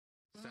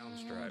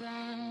strut.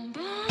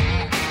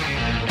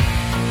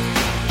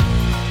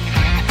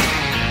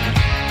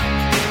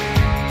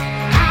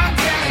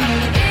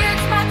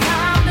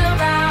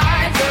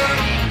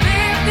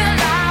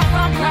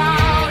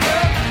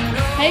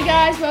 Hey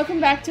guys, welcome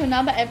back to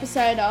another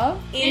episode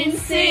of In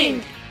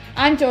Sync.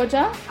 I'm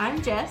Georgia.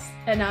 I'm Jess.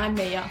 And I'm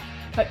Mia.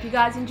 Hope you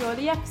guys enjoy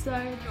the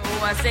episode.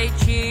 Oh, I say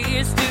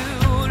cheers to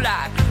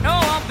life. No,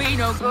 I'll be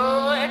no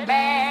good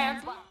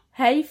man.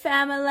 Hey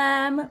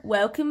fam-a-lam,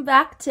 welcome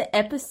back to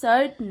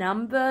episode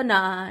number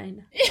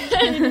 9.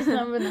 It is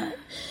number 9.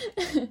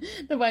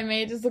 The way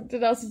Mia just looked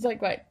at us was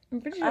like, wait,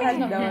 I'm pretty sure I it's had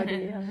not no nine.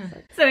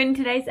 idea. So in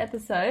today's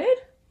episode,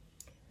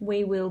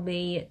 we will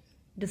be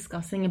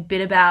discussing a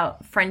bit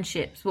about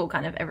friendships. Well,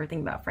 kind of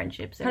everything about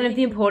friendships. Kind of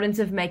the importance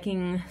of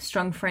making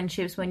strong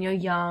friendships when you're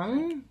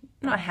young.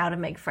 Not how to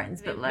make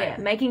friends, but like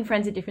making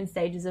friends at different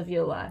stages of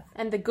your life.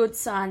 And the good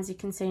signs you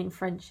can see in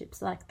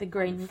friendships, like the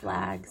green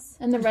flags.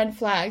 And the red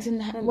flags,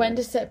 and when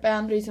to set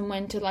boundaries and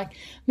when to like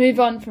move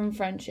on from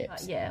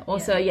friendships.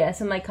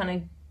 Some like kind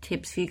of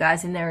tips for you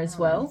guys in there as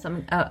well.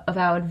 Some of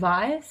our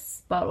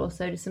advice, but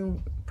also just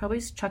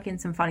probably chuck in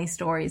some funny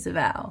stories of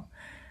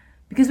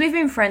because we've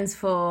been friends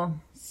for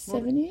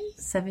 7 years?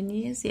 7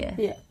 years, yeah.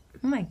 Yeah.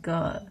 Oh my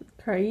god.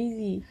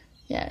 Crazy.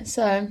 Yeah,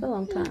 so A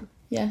long time.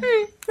 yeah.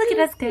 Look at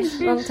us go.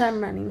 Long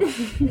time running.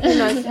 Who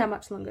knows how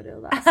much longer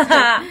it'll last.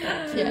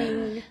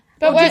 Yeah.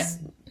 But We'll we're just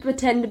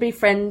pretend to be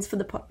friends for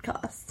the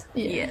podcast.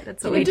 Yeah,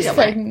 that's what we're we just do.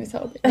 faking this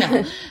whole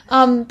thing.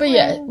 No. But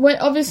yeah, we're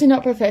obviously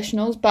not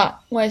professionals, but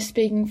we're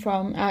speaking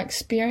from our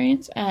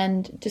experience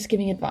and just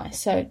giving advice.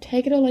 So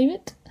take it or leave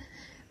it.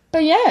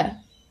 But yeah,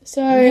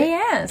 so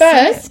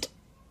first,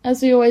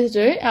 as we always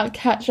do, our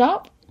catch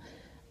up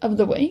of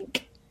the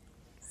week.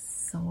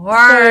 So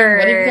what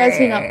have you guys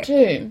been up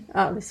to?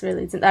 Oh, this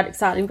really isn't that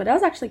exciting, but I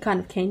was actually kind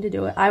of keen to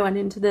do it. I went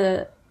into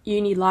the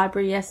uni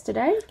library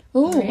yesterday.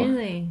 Ooh.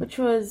 Really? Which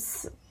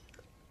was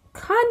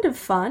kind of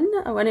fun.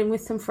 I went in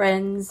with some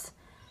friends,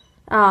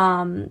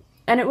 and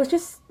it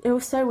was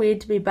so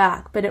weird to be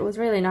back, but it was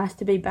really nice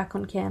to be back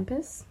on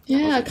campus.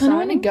 Yeah, I kind of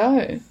want to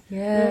go.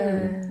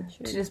 Yeah.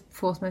 To just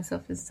force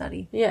myself to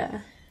study.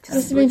 Yeah. This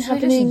has been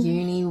happening. Just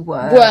uni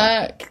work.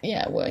 Work is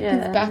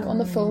Yeah. back on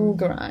the full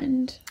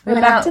grind. We're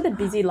back to the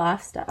busy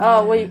lifestyle.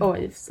 Oh, we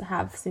always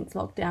have since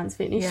lockdown's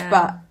finished,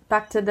 but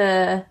back to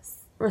the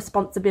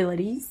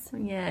responsibilities.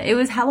 Yeah, it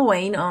was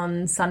Halloween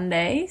on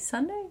Sunday.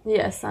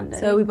 Yeah, Sunday.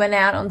 So we went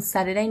out on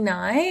Saturday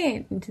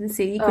night into the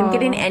city. Couldn't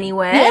get in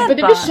anywhere. Yeah, but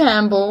it was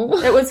shamble.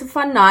 It was a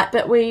fun night,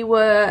 but we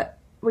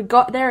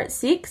got there at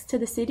 6 to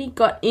the city,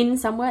 got in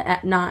somewhere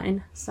at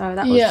 9. So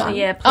that was fun.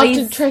 Yeah, please.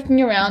 After trekking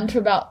around to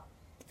about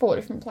 4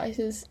 different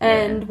places.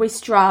 And we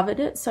Strava'd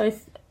it, so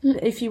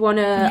if you want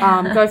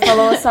to go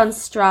follow us on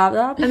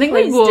Strava,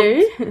 please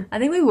do. I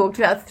think we walked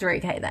about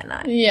 3K that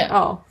night. Yeah.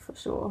 Oh, for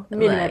sure.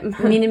 Minimum.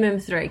 Like, minimum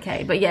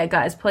 3K. But yeah,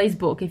 guys, please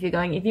book if you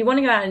want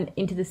to go out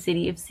into the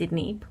city of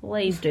Sydney,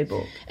 please do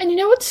book. And you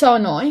know what's so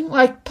annoying?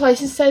 Like,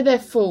 places say they're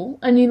full,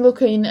 and you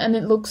look in and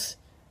it looks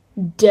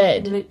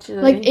dead.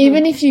 Literally. Like,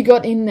 even if you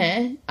got in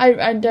there,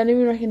 I don't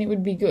even reckon it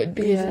would be good.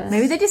 Because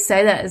Maybe they just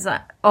say that as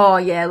like, oh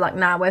yeah, like,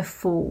 nah, we're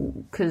full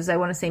because they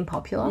want to seem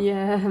popular.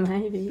 Yeah,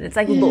 maybe. It's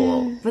like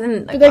law. But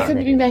then, But they could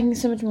be making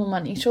so much more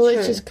money. Surely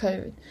it's just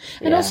COVID.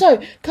 And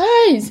also,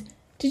 guys,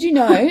 did you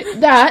know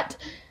that,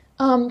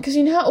 because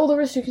you know how all the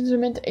restrictions were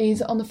meant to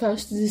ease on the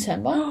 1st of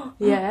December?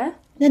 Yeah.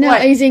 They're now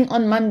easing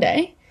on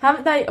Monday.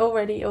 Haven't they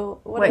already? Or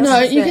what No,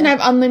 else is you can there?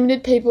 have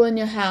unlimited people in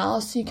your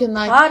house. You can,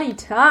 like... Party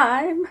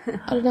time.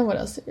 I don't know what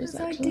else there is,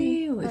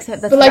 actually.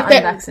 Except that's But, like, for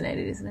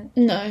unvaccinated, isn't it?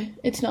 No,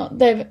 it's not.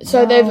 They've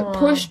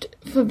pushed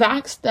for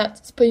vax.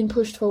 That's been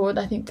pushed forward,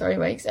 I think, 3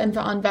 weeks, and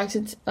for unvax,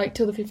 it's like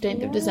till the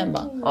 15th of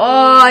December.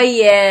 Oh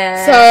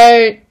yeah.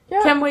 So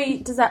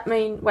Does that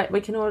mean,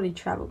 we can already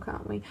travel,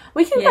 can't we?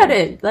 We can go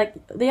to, like,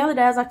 the other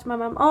day I was like to my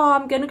mum,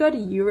 I'm going to go to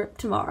Europe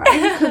tomorrow.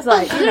 Because,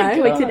 like,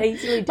 we could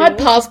easily do my it.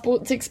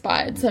 passport's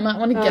expired, so I might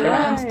want to get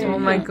around to doing Oh it.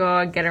 my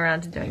god, get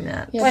around to doing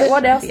that. Yeah, Wait, but-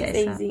 what else is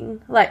easing?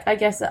 Like, I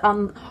guess,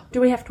 do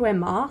we have to wear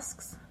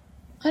masks?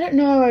 I don't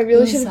know. I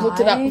really should have looked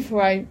it up Inside?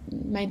 before I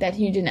made that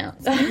huge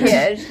announcement.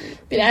 Yeah.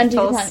 Bit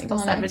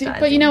anticlimactic.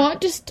 But you know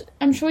what?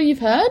 I'm sure you've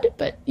heard,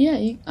 but yeah,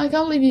 I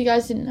can't believe you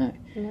guys didn't know.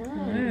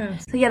 No.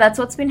 So yeah, that's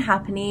what's been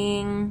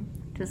happening.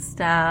 Just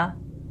Trying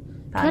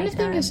to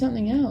think of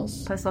something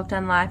else.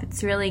 Post-lockdown life.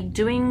 It's really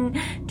doing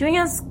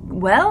us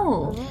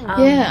well.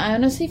 Yeah, I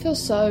honestly feel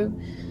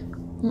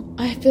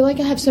I feel like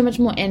I have so much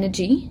more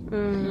energy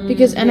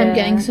because I'm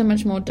getting so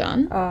much more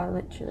done. Oh,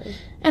 literally.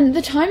 And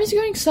the time is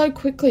going so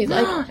quickly.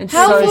 Like, It's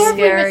how so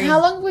scary.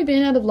 how long have we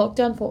been out of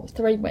lockdown for?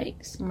 3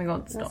 weeks. Oh my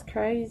god, stop. That's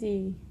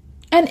crazy.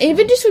 And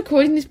even just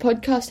recording this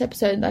podcast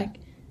episode, like,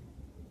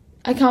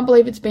 I can't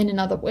believe it's been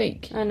another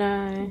week. I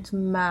know. It's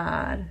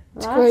mad.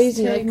 It's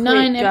crazy. Like,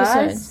 9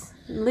 episodes.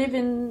 Live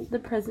in the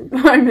present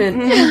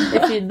moment.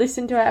 If you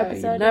listen to our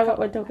episode, you know what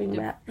we're talking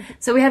about.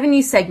 So we have a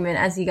new segment,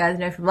 as you guys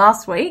know from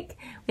last week.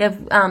 We have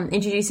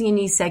introducing a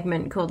new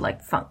segment called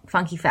like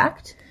Funky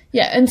Fact.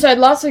 Yeah, and so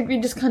last week we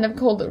just kind of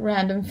called it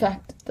random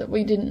fact that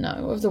we didn't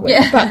know of the week.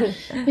 Yeah. But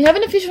we have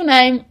an official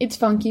name. It's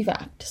Funky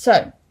Fact.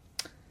 So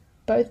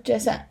both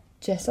Jess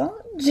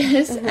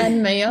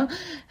and Mia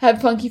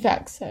have funky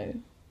facts. So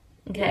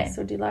okay.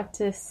 So would you like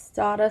to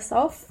start us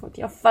off with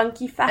your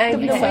funky fact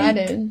of the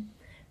week?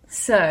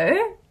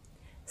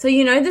 So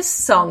you know this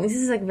song. This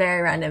is like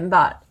very random,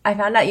 but I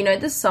found out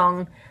the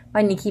song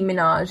by Nicki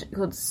Minaj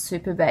called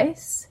Super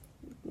Bass.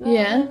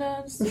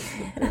 Yeah. So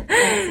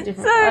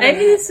maybe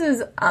this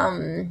was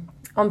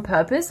on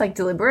purpose, like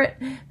deliberate.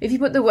 If you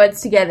put the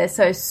words together,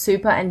 so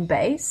super and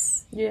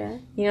bass. Yeah.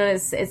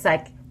 It's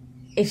like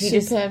if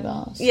you superb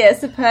ass. Yeah,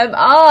 superb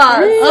ass.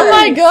 Really? Oh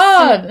my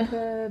god.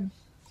 Superb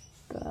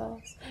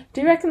ass.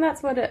 Do you reckon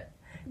that's what it?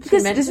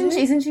 Because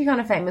isn't she kind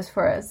of famous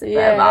for her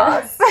superb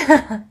ass?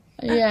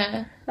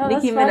 Yeah. Oh,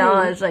 Nicki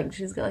Minaj, like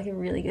she's got like a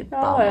really good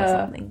bum or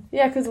something.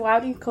 Yeah, because why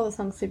do you call the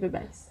song Super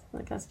Bass?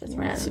 Like that's just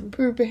random.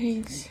 Super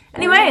Bass.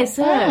 Anyway,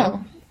 so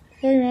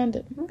very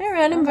random. Very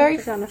random, very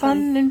fun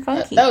and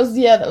funky. That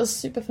was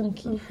super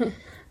funky.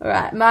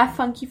 Alright, my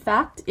funky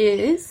fact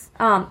is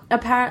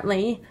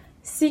apparently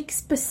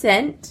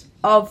 6%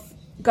 of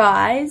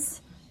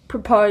guys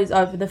propose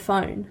over the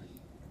phone.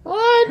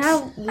 What?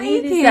 How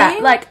weird is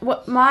that? Like,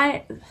 what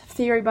my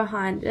theory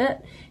behind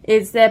it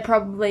is they're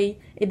probably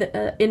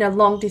in a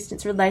long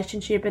distance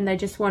relationship and they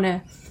just want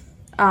to,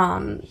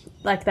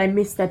 like they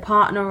miss their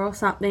partner or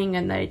something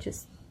and they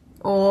just.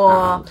 Or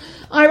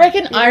I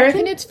reckon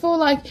it's for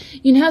like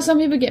how some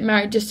people get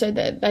married just so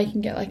that they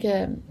can get like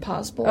a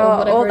passport or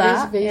whatever it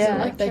is, visa,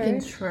 like they can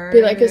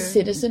be like a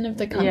citizen of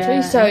the country.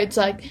 Yeah. So it's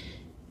like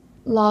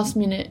last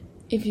minute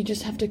if you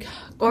just have to.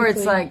 Or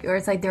it's like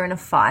they're in a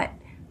fight.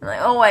 Like,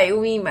 oh wait,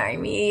 will you marry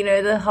me?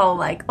 The whole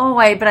like, oh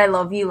wait, but I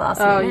love you last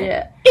minute. Oh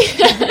yeah.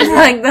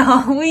 Like the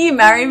whole, will you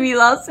marry me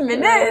last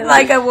minute?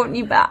 Like I want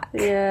you back.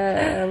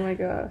 Yeah. Oh my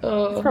god.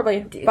 It's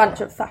probably a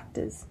bunch of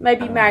factors.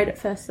 Maybe married at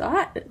first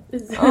sight.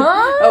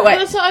 Oh wait,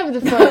 that's not over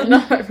the phone.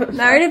 No.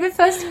 Married at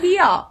first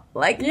fear.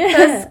 Like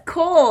first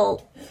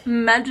call.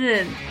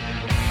 Imagine.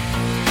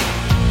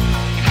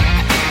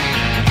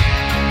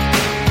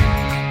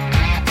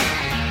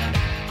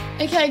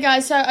 Okay,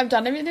 guys, so we've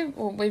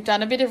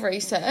done a bit of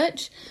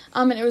research,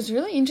 and it was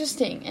really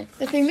interesting. And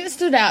the thing that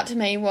stood out to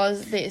me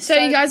was this. So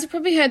you guys have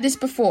probably heard this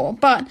before,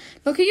 but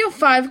look at your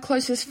 5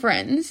 closest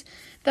friends.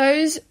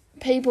 Those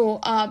people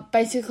are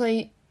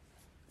basically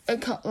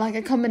like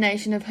a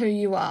combination of who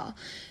you are.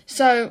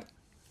 So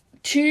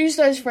choose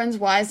those friends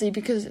wisely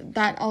because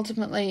that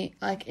ultimately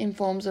like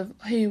informs of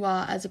who you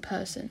are as a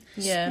person.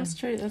 Yeah, that's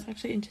true. That's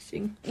actually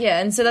interesting.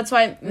 Yeah, and so that's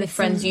why the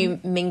friends you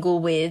mingle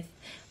with,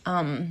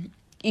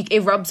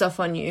 it rubs off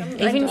on you.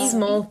 Even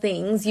small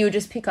things you'll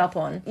just pick up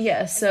on.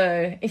 Yeah,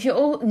 so if you're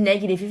all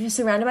negative, if you're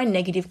surrounded by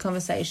negative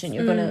conversation,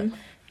 you're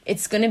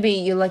just gonna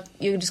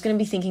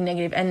be thinking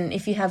negative. And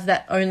if you have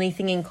that only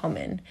thing in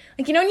common,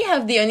 like when you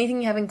have the only thing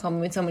you have in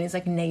common with someone is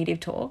like negative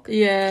talk.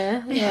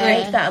 Yeah.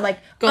 Like that, like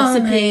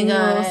gossiping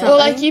or something. Or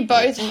like you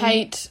both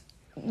hate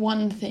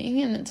one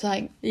thing and it's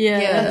like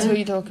that's all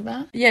you talk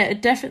about. Yeah,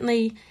 it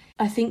definitely,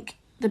 I think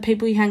the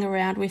people you hang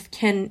around with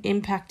can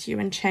impact you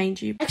and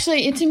change you.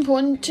 Actually, it's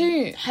important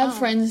to have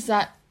friends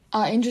that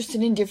are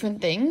interested in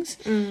different things.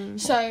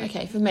 So,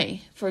 okay, for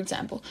me, for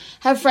example,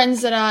 have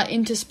friends that are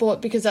into sport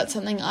because that's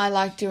something I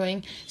like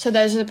doing. So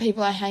those are the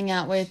people I hang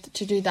out with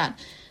to do that.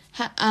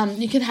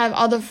 You can have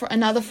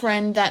another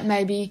friend that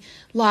maybe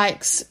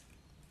likes,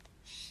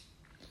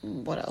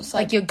 what else?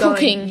 Like you're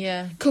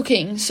cooking.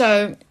 Cooking.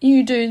 So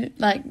you do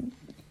like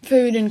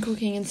food and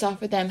cooking and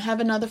stuff with them. Have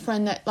another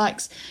friend that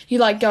you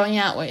like going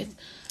out with.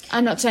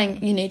 I'm not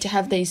saying you need to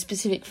have these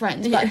specific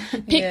friends, but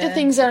pick the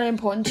things that are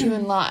important to you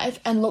in life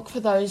and look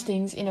for those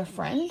things in a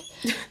friend.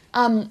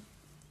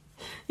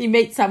 You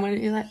meet someone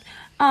and you're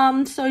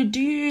like, so do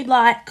you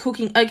like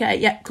cooking? Okay,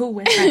 yeah, cool,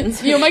 we're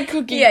friends. You're my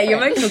cooking friend. You're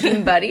my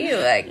cooking buddy.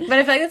 But I feel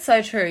like that's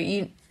so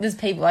true. There's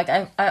people, like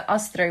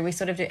us three, we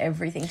sort of do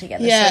everything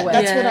together so well.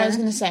 That's what I was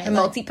going to say. A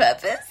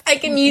multi-purpose. I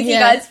can use you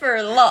guys for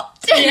a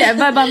lot. Yeah,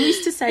 my mum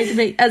used to say to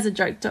me, as a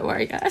joke, don't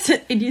worry guys,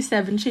 in year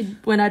 7,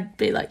 when I'd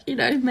be like,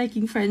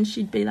 making friends,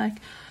 she'd be like,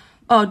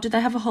 oh, do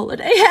they have a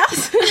holiday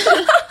house?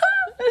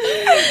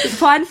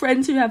 Find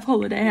friends who have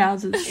holiday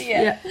houses.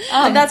 Yeah.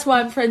 And that's why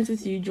I'm friends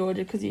with you,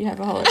 Georgia, because you have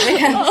a holiday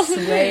house.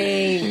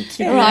 Sweet.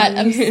 Right,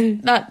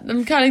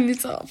 I'm cutting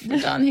this off. We're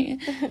done here.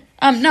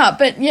 No,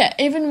 but yeah,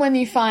 even when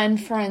you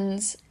find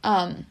friends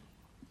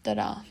that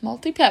are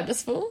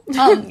multi-purposeful,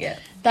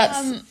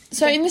 that's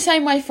so in the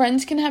same way,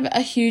 friends can have a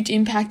huge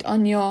impact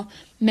on your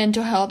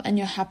mental health and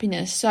your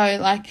happiness. So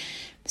like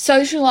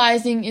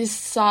socializing is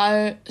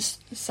so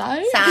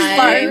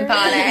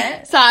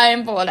important. So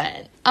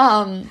important.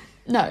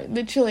 No,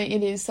 literally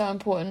it is so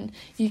important.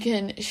 You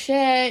can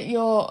share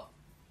your...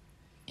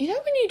 when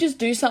you just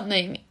do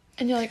something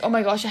and you're like, oh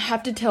my gosh, I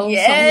have to tell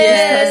this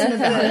person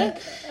about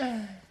it.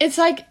 It's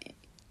like,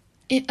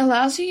 it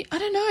allows you... I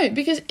don't know,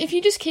 because if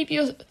you just keep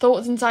your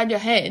thoughts inside your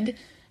head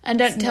and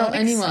don't tell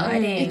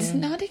anyone, it's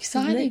not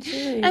exciting.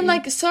 Literally. And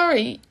like,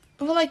 sorry,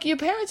 well, like your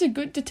parents are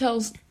good to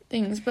tell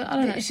things, but I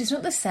don't know. It's just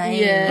not the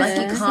same. Yeah. Like,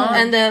 you can't.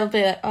 And they'll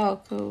be like, oh,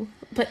 cool.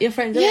 But your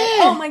friends are Yeah. like,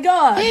 oh my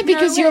God. Yeah,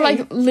 because no you're way.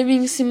 like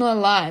living similar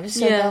lives,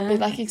 so Yeah. they'll be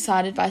like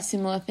excited by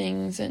similar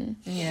things and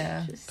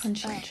Yeah.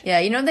 conscientious. Yeah,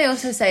 you know what they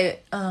also say,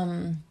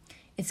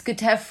 it's good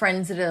to have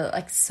friends that are,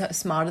 like, so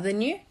smarter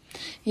than you.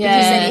 Yeah,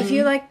 Because then if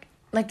you're,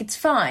 like, it's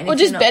fine. or if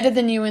just you're not- better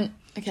than you and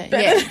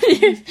Yeah.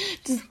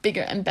 just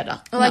bigger and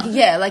better. Or, like,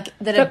 yeah, like,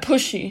 that are... but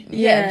push you.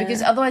 Yeah, Yeah.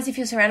 because otherwise if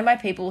you're surrounded by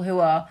people who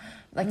are,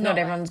 like, not Not-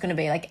 everyone's going to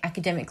be, like,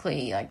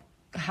 academically, like,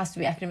 has to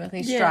be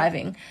academically Yeah.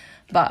 striving,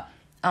 but,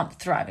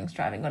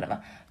 striving,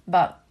 whatever.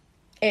 But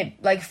it,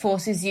 like,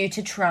 forces you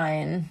to try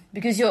and...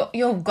 Because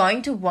you're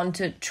going to want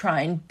to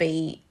try and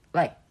be,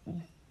 like,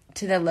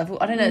 to their level.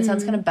 I don't know, it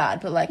sounds kind of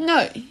bad, but, like...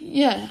 No,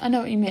 yeah, I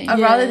know what you mean.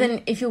 Rather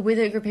than if you're with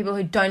a group of people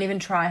who don't even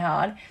try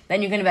hard,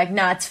 then you're going to be like,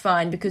 nah, it's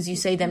fine, because you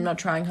see them not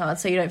trying hard,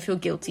 so you don't feel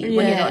guilty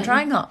when you're Yeah. not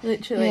trying hard.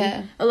 Literally.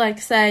 Yeah. Or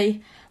like,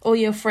 say, all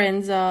your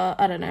friends are,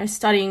 I don't know,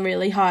 studying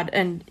really hard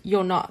and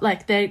you're not.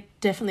 Like, they're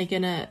definitely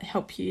going to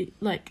help you,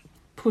 like,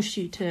 push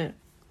you to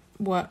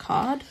work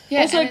hard.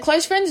 Yeah, also, and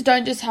close friends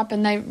don't just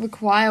happen. They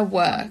require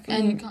work,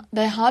 and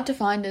they're hard to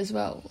find as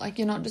well. Like,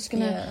 you're not just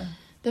going to...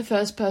 The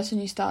first person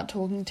you start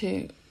talking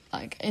to,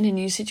 like, in a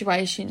new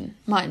situation,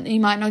 you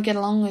might not get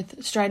along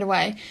with straight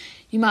away.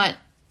 You might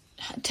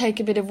take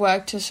a bit of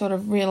work to sort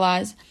of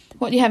realise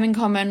what you have in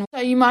common.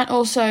 So you might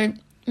also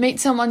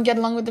meet someone, get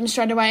along with them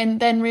straight away, and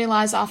then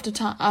realise after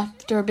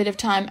a bit of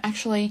time,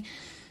 actually,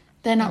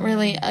 they're not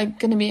really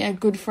going to be a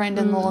good friend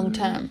in the long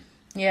term.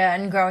 Yeah,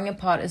 and growing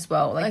apart as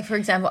well. Like, for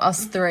example,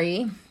 us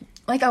three.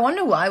 Like, I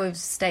wonder why we've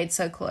stayed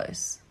so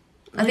close.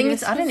 I think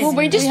it's... I don't know. Well,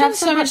 we just have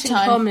spend so much in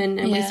time. common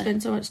and we Yeah.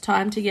 spend so much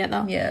time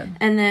together. Yeah.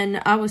 And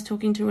then I was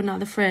talking to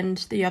another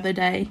friend the other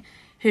day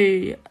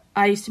who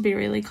I used to be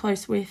really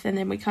close with, and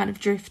then we kind of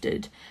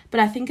drifted. But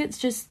I think it's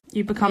just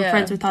you become Yeah.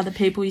 friends with other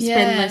people. You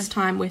spend Yeah. less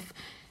time with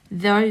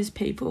those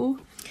people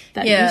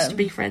that you Yeah. used to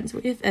be friends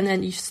with, and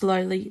then you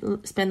slowly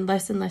spend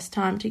less and less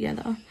time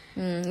together.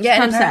 Yeah,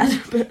 Kind of apparently-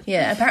 sad, but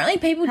Yeah, apparently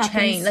people Happens.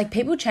 change. Like,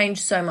 people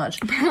change so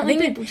much. Apparently I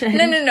think people change.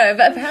 No,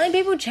 but apparently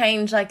people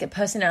change, like, a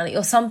personality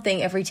or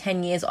something every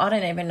 10 years. I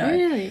don't even know.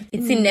 Really?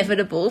 It's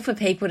inevitable for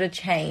people to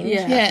change.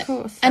 Yeah. Yeah, Of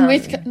course. and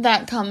with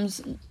that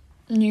comes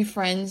new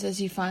friends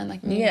as you find,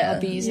 like, new Yeah.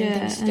 hobbies and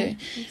things to do.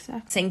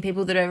 Exactly. Seeing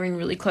people that are in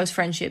really close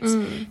friendships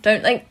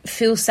don't, like,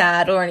 feel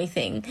sad or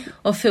anything,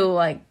 or feel,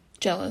 like,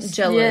 Jealous.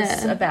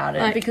 jealous Yeah. about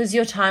it, Like- because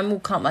your time will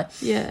come. Like,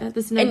 Yeah,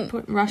 there's no And-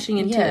 point rushing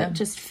into yeah.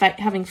 just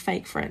having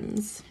fake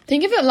friends.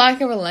 Think of it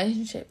like a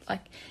relationship. Like,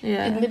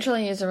 Yeah. it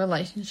literally is a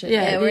relationship.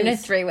 Yeah. yeah, it we're in a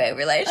is. 3-way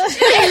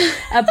relationship.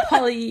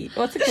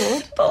 What's it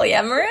called?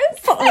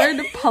 Polyamorous. We're in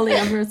a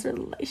polyamorous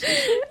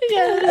relationship.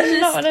 Yeah,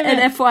 that's not what I An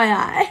meant.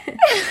 FYI.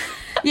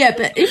 Yeah,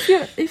 but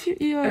if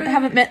you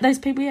haven't met those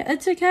people yet,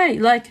 it's okay.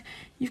 Like,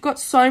 you've got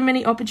so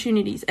many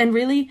opportunities, and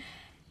really,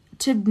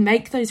 to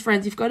make those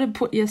friends, you've got to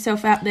put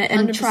yourself out there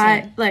and 100%.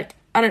 try, like,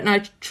 I don't know,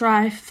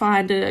 try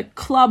find a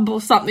club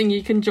or something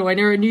you can join,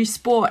 or a new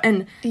sport,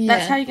 and Yeah.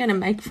 that's how you're going to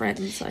make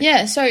friends. Like,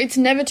 Yeah, so it's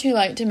never too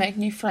late to make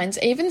new friends.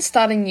 Even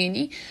starting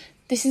uni,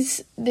 this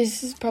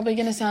is probably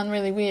going to sound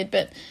really weird,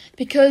 but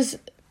because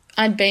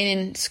I'd been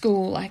in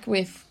school, like,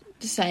 with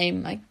the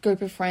same, like,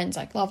 group of friends,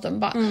 like, love them,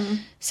 but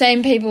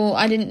same people,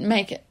 I didn't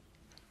make it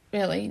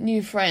really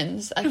new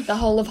friends, like, the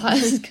whole of high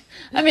school.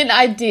 I mean,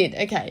 I did,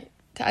 okay,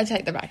 I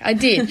take that back, I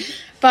did,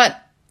 but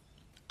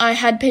I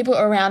had people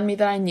around me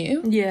that I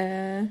knew,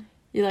 Yeah.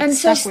 You're, like, and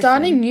so stuck with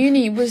starting them.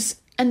 uni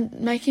and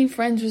making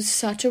friends was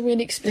such a weird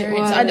experience.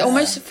 was. I'd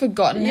almost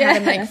forgotten how to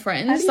Yeah. make How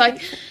friends. do you Like,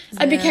 make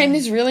I became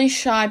this really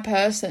shy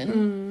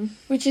person,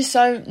 which is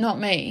so not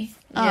me.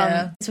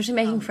 Yeah, especially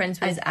making friends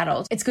with as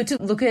adults. It's good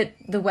to look at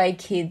the way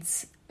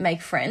kids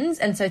make friends,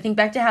 and so think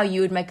back to how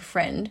you would make a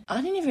friend. I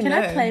didn't even Can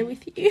know. I play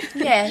with you?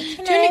 Yeah. Do you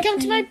want to come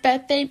to my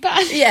birthday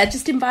party? Yeah,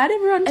 just invite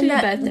everyone to And your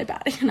that- birthday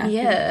party. And I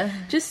Yeah.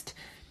 think just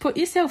put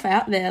yourself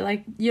out there.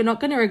 Like, you're not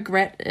going to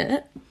regret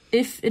it.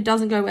 If it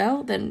doesn't go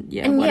well, then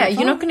yeah, And whatever. yeah,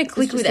 you're not going to It's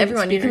click just with an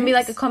everyone. You can be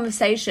like a experience.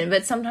 conversation,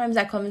 but sometimes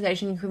that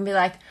conversation can be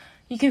like,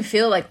 you can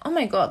feel like, oh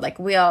my god, like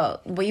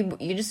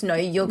you just know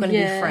you're going to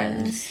Yeah. be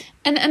friends.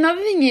 And another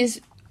thing is,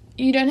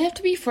 you don't have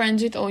to be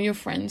friends with all your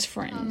friends'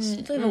 friends.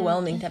 It's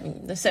overwhelming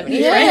having the so many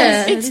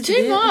Yeah, friends. it's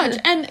too much.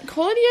 And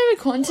quality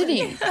over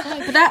quantity.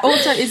 But that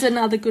also is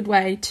another good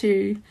way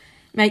to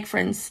make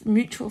friends,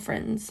 mutual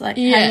friends, like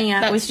Yeah, hanging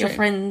out that's with your true.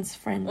 friends,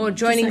 Or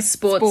joining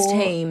just, like, sports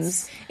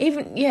teams.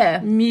 Even, yeah,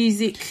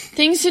 music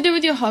Things to do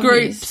with your hobbies.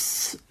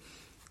 groups.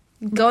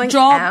 going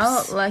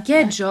Jobs. out. Like,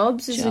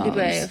 jobs is a good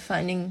way of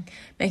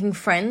making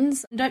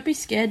friends. Don't be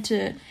scared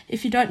to,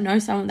 if you don't know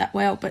someone that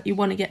well, but you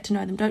want to get to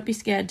know them, don't be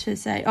scared to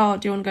say, oh,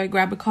 do you want to go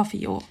grab a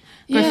coffee or go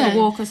Yeah. for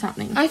a walk or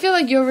something. I feel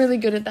like you're really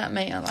good at that,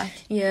 Mia. Like,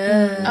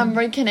 Yeah.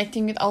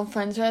 reconnecting with old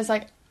friends, whereas,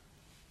 like,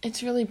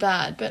 it's really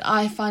bad, but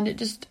I find it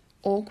just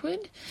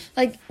awkward.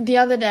 Like, the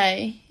other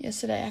day,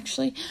 yesterday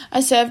actually,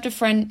 I served a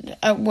friend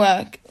at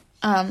work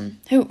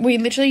who we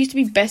literally used to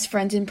be best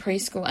friends in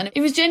preschool, and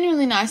it was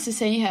genuinely nice to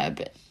see her,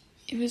 but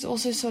it was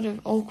also sort of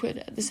awkward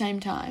at the same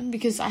time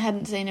because I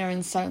hadn't seen her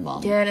in so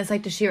long. Yeah, and it's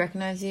like, does she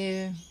recognise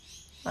you?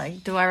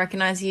 Like, do I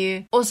recognize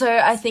you? Also,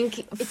 I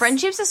think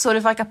friendships are sort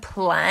of like a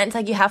plant.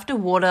 Like, you have to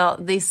water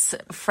this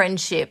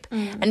friendship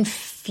and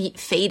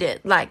feed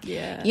it. Like,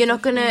 you're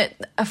not going to...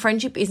 A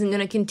friendship isn't going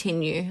to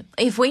continue.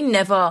 If we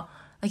never...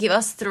 Like, if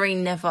us three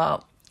never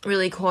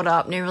really caught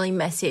up, never really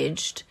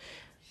messaged,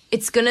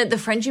 it's going to... The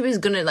friendship is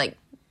going to, like,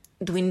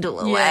 dwindle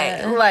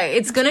away. Like,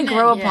 it's going to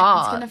grow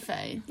apart. It's going to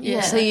fade.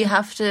 Yeah. So you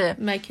have to...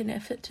 Make an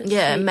effort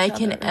to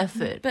make an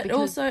effort. But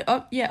also,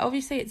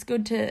 obviously it's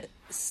good to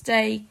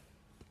stay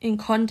in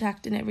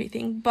contact and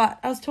everything. But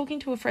I was talking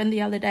to a friend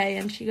the other day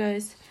and she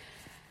goes,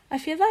 I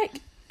feel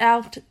like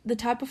the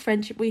type of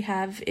friendship we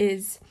have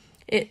is...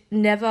 It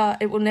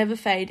will never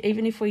fade.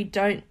 Even if we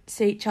don't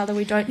see each other,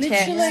 we don't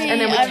text,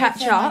 and then we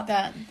catch up,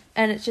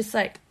 and it's just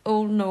like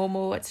all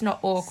normal. It's not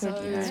awkward.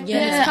 So, it's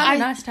kind of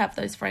nice to have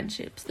those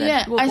friendships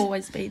that will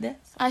always be there.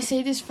 I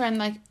see this friend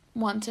like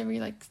once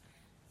every like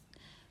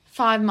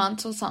 5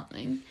 months or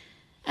something,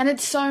 and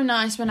it's so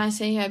nice when I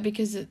see her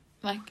because it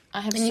like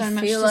I have so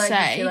much to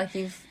say. You feel like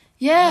you've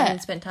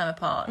haven't spent time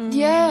apart.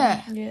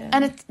 Yeah,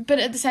 and but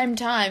at the same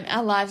time,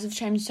 our lives have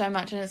changed so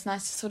much, and it's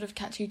nice to sort of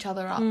catch each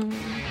other up.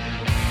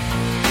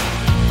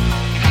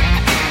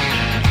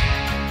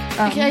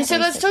 Okay, so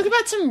let's talk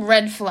about some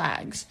red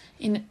flags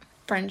in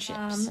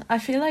friendships. I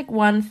feel like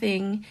one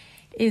thing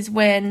is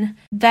when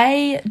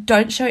they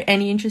don't show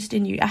any interest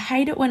in you. I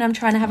hate it when I'm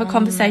trying to have a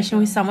conversation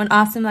with someone,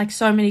 ask them like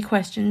so many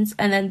questions,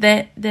 and then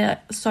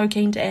they're so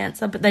keen to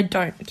answer, but they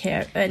don't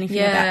care anything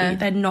about you.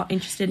 They're not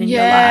interested in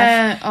your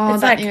life. Oh,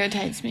 it's that like,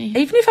 irritates me.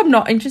 Even if I'm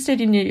not interested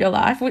in your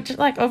life, which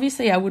like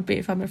obviously I would be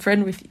if I'm a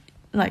friend with,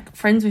 like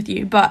friends with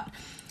you, but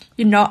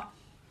you're not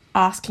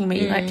asking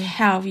me like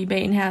how have you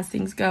been, how's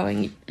things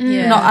going,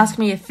 not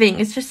asking me a thing.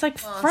 It's just like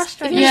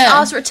frustrating. You just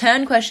ask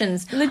return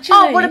questions.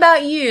 Literally. Oh, what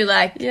about you?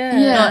 Like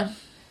not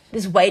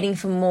just waiting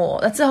for more.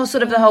 That's the whole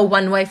sort of the whole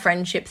one-way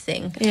friendship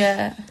thing.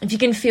 If you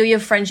can feel your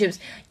friendships,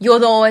 you're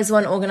the always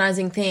one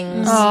organising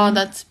things. Oh,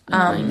 that's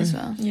annoying as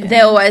well.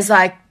 They're always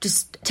like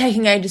just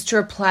taking ages to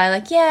reply,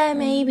 like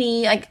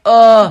maybe, like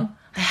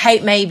I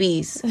hate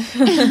maybes.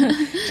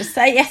 Just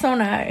say yes or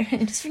no.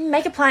 Just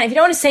make a plan. If you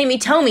don't want to see me,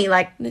 tell me.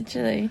 Like,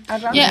 literally.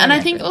 And I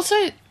think also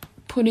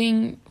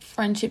putting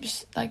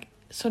friendships, like,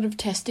 sort of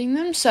testing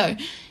them. So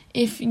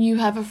if you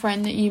have a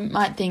friend that you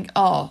might think,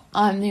 oh,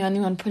 I'm the only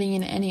one putting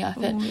in any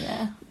effort.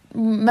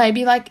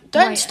 Maybe, like,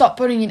 don't stop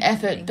putting in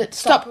effort, but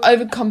stop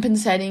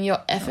overcompensating your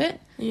effort.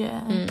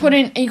 Put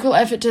in equal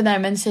effort to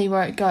them and see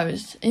where it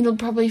goes. It'll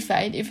probably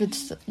fade if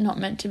it's not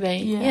meant to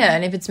be.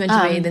 And if it's meant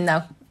to be, then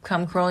they'll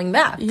come crawling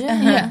back.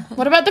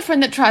 What about the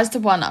friend that tries to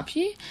one-up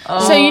you?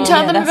 So you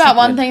tell them about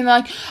one thing, they're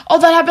like, oh,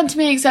 that happened to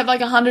me except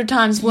like 100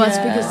 times worse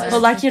because... Or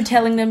like you're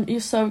telling them you're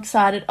so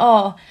excited,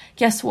 oh,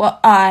 guess what,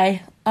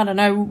 I don't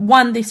know,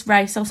 won this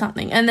race or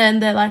something. And then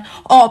they're like,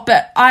 oh,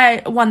 but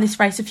I won this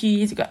race a few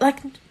years ago. Like,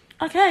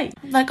 okay.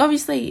 Like,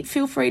 obviously,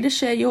 feel free to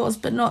share yours,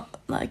 but not,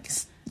 like,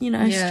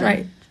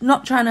 straight.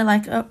 Not trying to,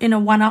 like, in a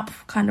one-up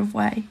kind of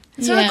way.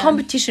 It's not a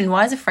competition.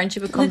 Why is a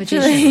friendship a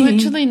competition?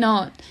 Literally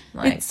not.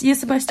 Like, you're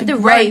supposed to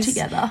grow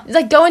together. It's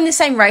like, go in the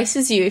same race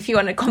as you if you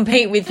want to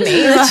compete with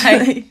me.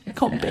 Like,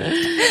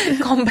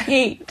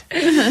 compete.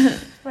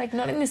 Like,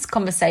 not in this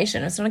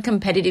conversation. It's not a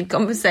competitive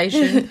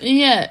conversation.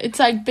 It's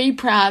like, be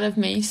proud of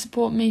me.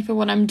 Support me for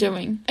what I'm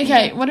doing.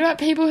 Okay, what about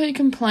people who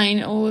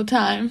complain all the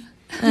time?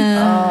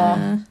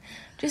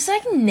 Just,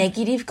 like,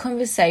 negative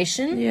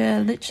conversation. Yeah,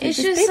 literally.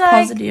 It's just be like,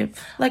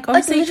 positive. Like,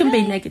 obviously you can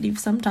be negative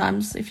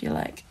sometimes if you're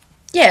like...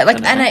 Yeah,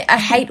 like, and I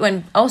hate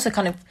when... Also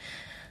kind of...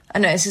 I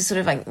know this is sort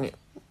of, like,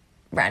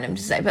 random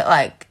to say, but,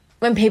 like,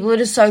 when people are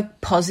just so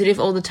positive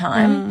all the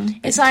time,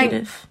 it's like...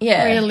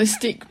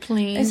 Realistic,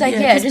 please. It's like,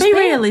 just be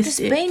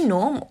realistic. Just be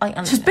normal. Like,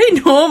 just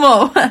be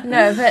normal.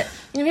 No, but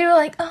people are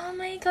like, oh,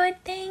 my God,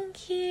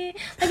 thank you.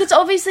 Like, it's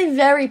obviously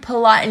very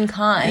polite and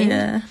kind.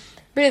 Yeah.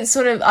 But it's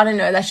sort of, I don't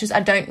know, that's just,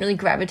 I don't really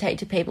gravitate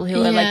to people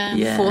who are,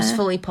 like,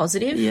 forcefully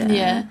positive.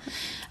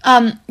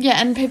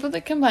 And people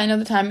that complain all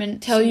the time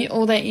and tell you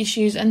all their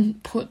issues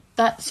and put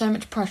that so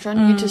much pressure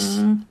on you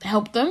to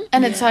help them.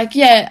 And it's like,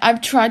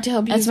 I've tried to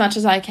help you as much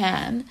as I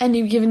can, and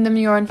you've given them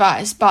your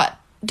advice, but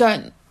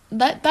don't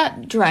let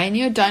that drain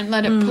you. Don't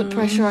let it put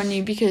pressure on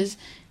you, because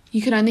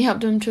you can only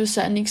help them to a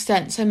certain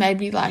extent. So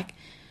maybe, like,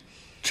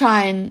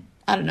 try and,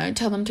 I don't know,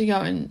 tell them to go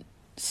and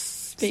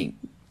speak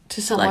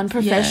to someone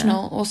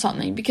professional or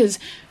something, because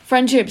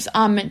friendships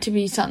are meant to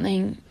be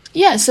something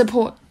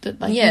support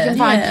that, like, you can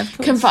find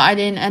confide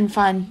in and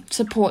find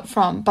support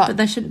from, but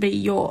they shouldn't be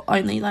your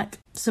only, like,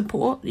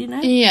 support,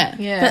 but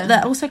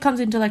that also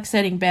comes into, like,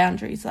 setting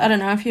boundaries. I don't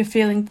know if you're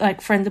feeling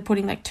like friends are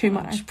putting, like, too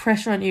much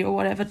pressure on you or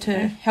whatever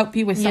to help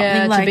you with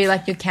something, like, to be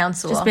like your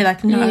counsellor, just be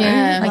like, no,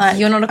 like,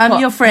 you're not I'm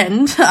your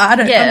friend. I'm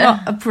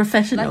not a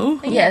professional.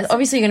 Like,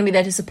 obviously you're going to be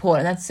there to support,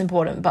 and that's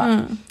important,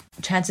 but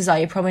chances are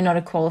you're probably not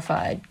a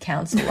qualified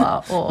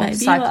counsellor or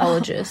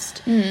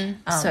psychologist.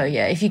 So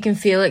if you can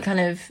feel it kind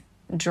of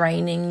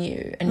draining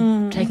you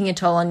and taking a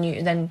toll on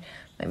you, then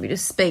maybe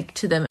just speak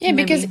to them.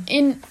 Because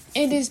it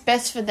is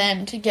best for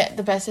them to get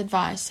the best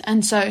advice,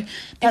 and so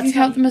if you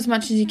help them as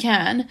much as you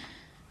can,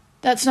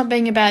 that's not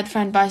being a bad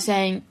friend by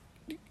saying,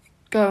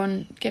 go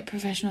and get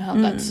professional help.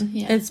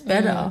 It's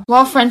better.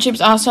 While friendships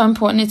are so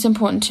important, it's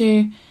important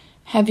to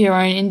have your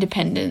own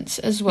independence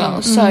as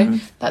well. So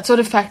that sort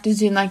of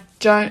factors in, like,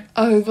 don't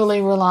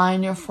overly rely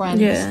on your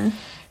friends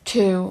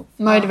to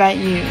motivate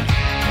you.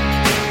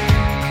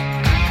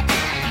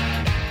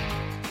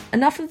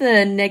 Enough of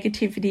the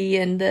negativity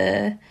and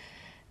the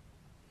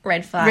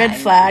red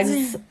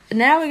flags.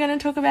 Now we're going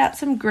to talk about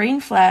some green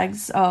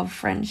flags of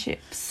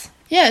friendships.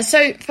 Yeah,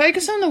 so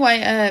focus on the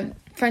way a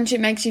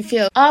friendship makes you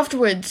feel.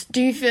 Afterwards,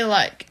 do you feel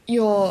like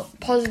you're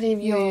positive,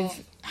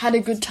 you've had a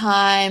good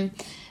time?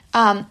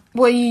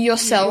 Were you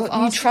yourself? Do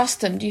you trust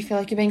them? Do you feel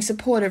like you're being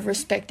supportive,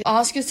 respected?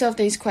 Ask yourself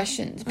these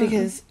questions,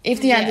 because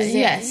if the answer is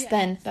yes,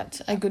 then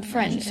that's a good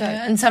friend. So,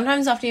 and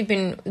sometimes after you've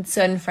been with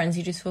certain friends,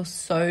 you just feel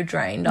so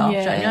drained after.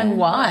 And you're like,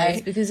 why?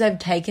 It's because they've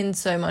taken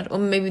so much, or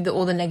maybe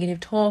all the negative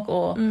talk,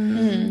 or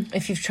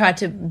if you've tried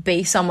to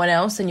be someone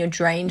else and you're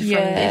drained from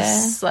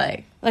this,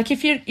 like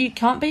if you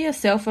can't be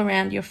yourself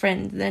around your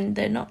friends, then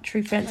they're not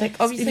true friends. Like,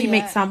 obviously, if you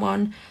meet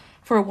someone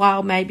for a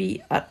while,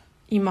 maybe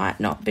you might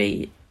not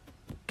be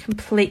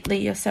completely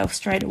yourself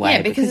straight away.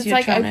 Yeah, because it's you're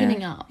like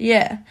opening up.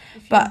 Yeah,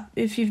 but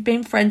if you've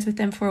been friends with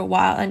them for a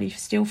while and you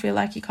still feel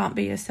like you can't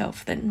be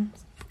yourself, then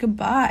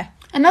goodbye.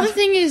 Another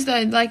thing is,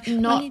 though, like,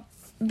 not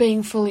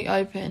being fully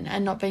open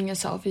and not being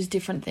yourself is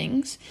different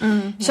things.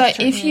 So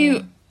if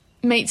you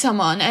meet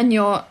someone and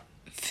you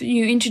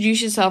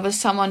introduce yourself as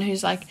someone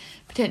who's, like,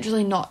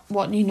 potentially not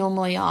what you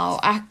normally are, or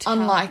act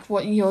unlike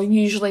what you're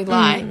usually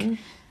like,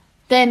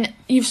 then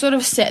you've sort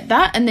of set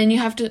that, and then you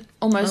have to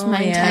almost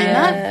maintain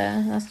that.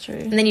 Yeah, that's true.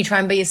 And then you try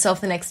and be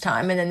yourself the next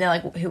time, and then they're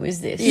like, who is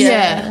this?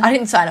 Yeah. I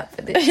didn't sign up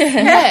for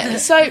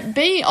this. So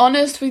be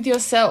honest with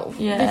yourself.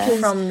 Yeah.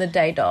 From the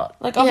day dot.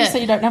 Like,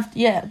 obviously you don't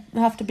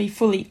have to be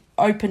fully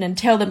open and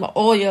tell them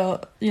all your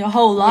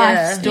whole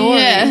life story.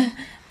 Yeah.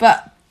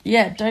 But you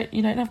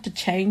don't have to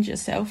change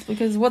yourself,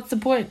 because what's the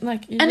point?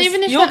 Like,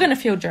 even if you're going to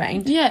feel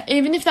drained. Yeah,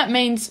 even if that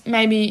means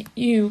maybe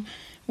you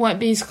won't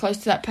be as close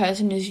to that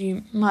person as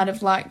you might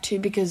have liked to,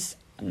 because,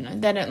 I don't know,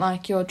 they don't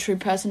like your true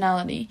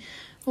personality.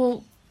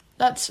 Well,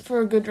 that's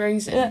for a good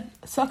reason. Yeah,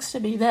 it sucks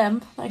to be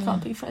them. They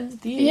can't be friends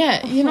with you.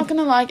 Yeah, you're not going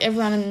to like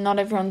everyone, and not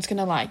everyone's going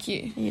to like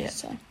you. Yeah.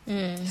 So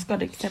Just got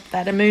to accept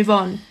that and move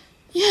on.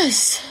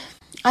 Yes.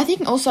 I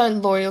think also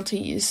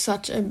loyalty is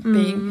such a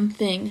big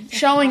thing.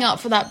 Showing up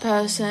for that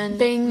person,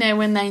 being there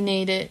when they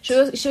need it.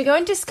 Should we go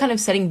into just kind of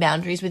setting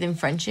boundaries within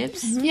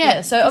friendships? Yeah.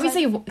 So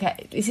obviously,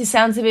 this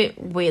sounds a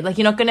bit weird. Like,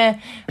 you're not going to,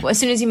 as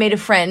soon as you meet a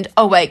friend,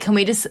 oh wait, can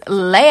we just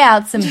lay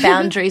out some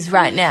boundaries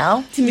right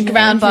now? The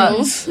ground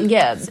rules.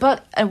 Yeah,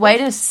 but a way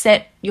to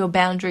set your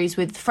boundaries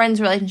with friends,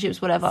 relationships,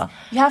 whatever,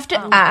 you have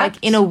to act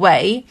in a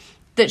way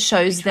that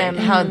shows them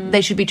how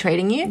they should be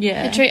treating you.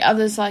 Yeah. You treat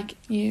others like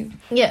you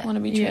want to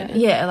be treated.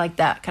 Yeah, like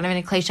that, kind of in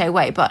a cliche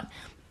way. But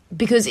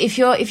because if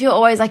you're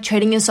always, like,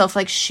 treating yourself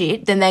like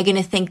shit, then they're going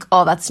to think,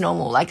 oh, that's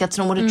normal. Like, that's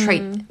normal to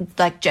treat,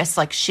 like, Jess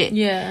like shit.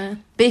 Yeah.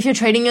 But if you're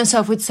treating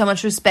yourself with so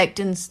much respect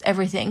and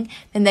everything,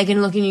 then they're going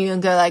to look at you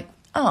and go, like,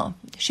 oh,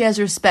 she has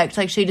respect.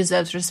 Like, she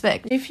deserves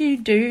respect. If you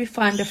do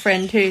find a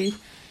friend who,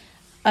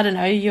 I don't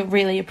know, you're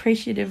really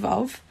appreciative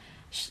of,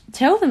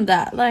 tell them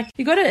that. Like,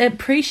 you got to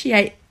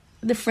appreciate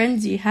the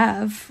friends you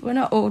have. We're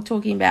not all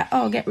talking about,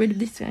 oh, get rid of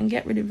this and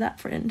get rid of that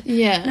friend.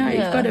 Yeah. No,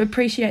 you've got to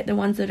appreciate the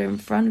ones that are in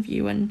front of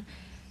you and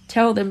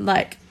tell them,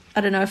 like, I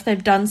don't know, if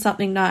they've done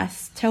something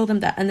nice, tell them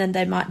that, and then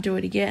they might do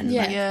it again.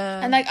 Yeah. Like,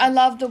 And, like, I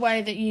love the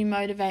way that you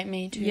motivate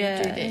me to do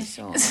this.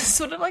 Or... It's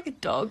sort of like a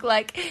dog.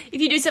 Like,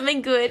 if you do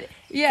something good,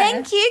 yeah,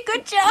 thank you,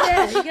 good job.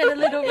 Yeah, you get a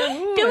little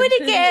reward. Do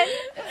it again.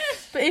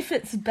 But if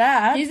it's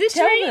bad, here's a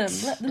tell treat.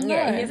 them. Let them know.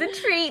 Yeah, here's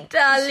a treat,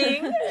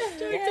 darling.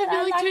 I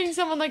feel like treating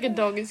someone like a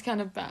dog is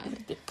kind of bad.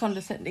 A bit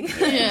condescending.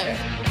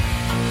 Yeah.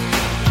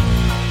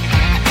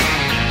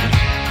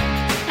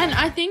 And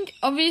I think,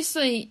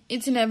 obviously,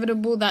 it's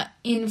inevitable that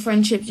in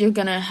friendships you're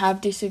going to have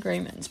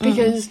disagreements,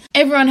 because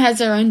everyone has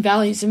their own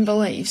values and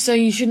beliefs, so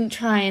you shouldn't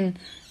try and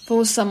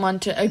force someone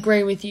to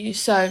agree with you.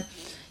 So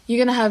you're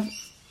going to have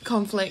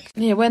conflict.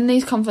 Yeah, when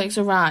these conflicts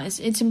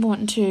arise, it's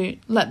important to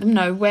let them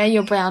know where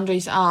your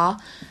boundaries are.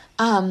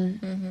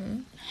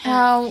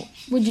 How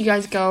would you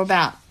guys go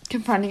about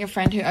confronting a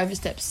friend who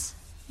oversteps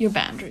your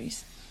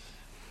boundaries?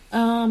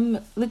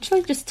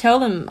 Literally just tell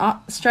them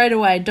straight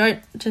away. Don't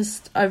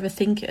just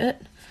overthink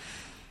it.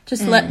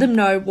 Just let them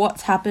know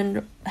what's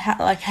happened,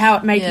 how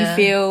it made you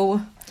feel,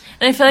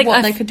 and I feel like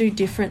what they could do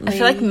differently. I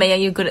feel like Mia,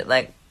 you're good at,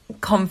 like,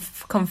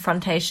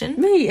 confrontation.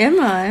 Me,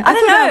 am I? I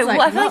don't know.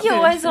 I feel like you're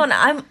always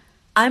on.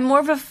 I'm more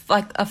of a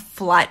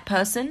flight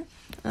person.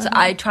 So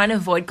I try and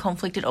avoid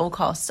conflict at all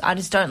costs. I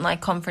just don't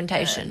like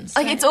confrontation.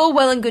 Like, it's all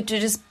well and good to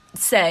just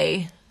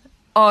say,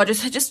 oh,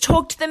 just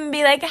talk to them and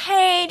be like,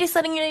 hey, just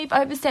letting you know you've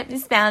overstepped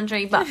this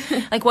boundary. But,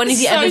 like, when have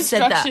you ever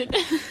said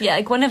that? Yeah,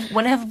 like,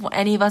 when have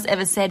any of us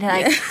ever said,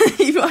 like,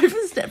 you've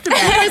overstepped a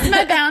boundary. Here's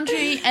my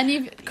boundary, and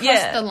you've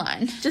crossed the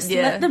line. Just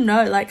let them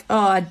know, like, oh,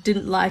 I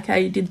didn't like how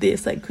you did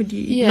this. Like, could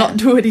you not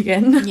do it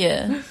again?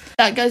 Yeah.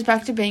 That goes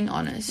back to being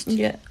honest.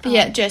 Yeah. But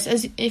yeah, Jess,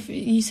 as if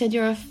you said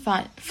you're a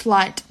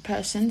flight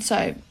person,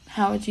 so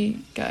how would you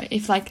go?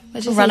 If, like,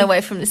 let's just Run say, away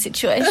from the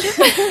situation.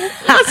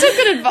 That's a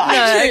good advice.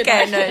 No,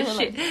 okay, no,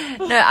 shit.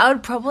 No, I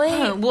would probably...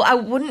 Well, I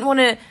wouldn't want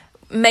to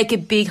make a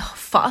big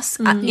fuss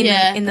in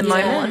the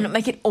moment and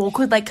make it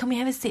awkward. Like, can we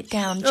have a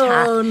sit-down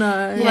chat? Oh,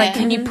 no. Like,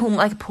 can you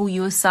pull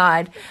you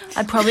aside?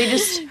 I'd probably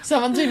just...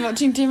 Someone's been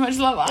watching too much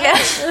Love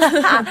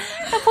Island.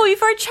 I'll pull you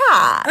for a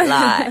chat.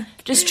 Like,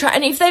 just try...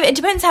 And if it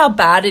depends how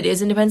bad it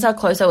is and depends how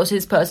close I was to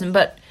this person,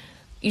 but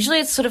usually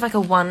it's sort of like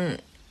a one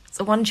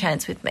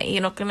chance with me.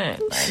 You're not gonna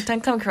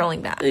don't come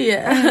crawling back.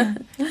 Yeah.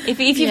 If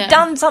you've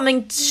done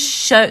something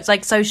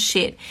so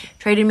shit,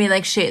 treated me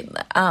like shit,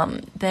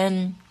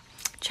 then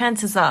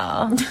chances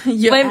are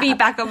you won't be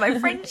back on my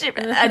friendship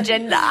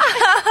agenda.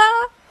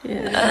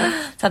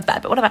 Sounds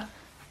bad, but what about?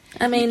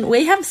 I mean,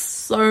 we have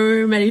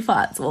so many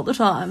fights all the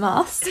time,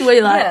 us.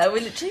 We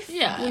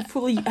we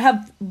probably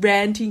have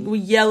ranting, we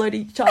yell at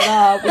each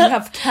other, we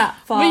have cat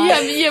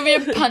fights. We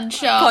have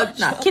punch ups.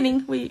 No,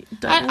 kidding, we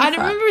don't I don't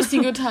remember a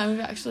single time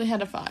we've actually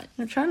had a fight.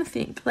 I'm trying to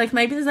think. Like,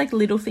 maybe there's, like,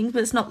 little things,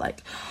 but it's not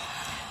like,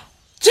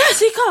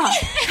 Jessica,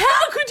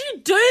 how could you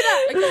do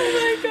that? Like,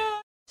 oh, my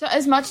God. So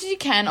as much as you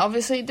can,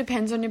 obviously it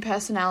depends on your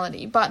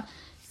personality, but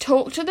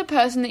talk to the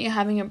person that you're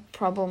having a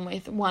problem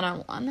with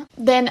one-on-one.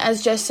 Then,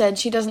 as Jess said,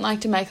 she doesn't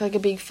like to make, like, a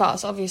big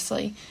fuss,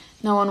 obviously.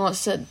 No one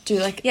wants to do,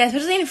 like... Yeah,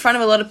 especially in front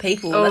of a lot of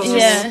people. Oh,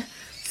 yeah.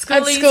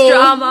 At school.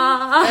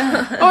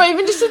 Drama. Or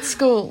even just at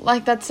school.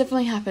 Like, that's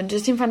definitely happened.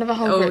 Just in front of a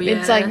whole group. Yeah.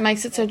 It's, like,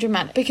 makes it so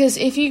dramatic. Because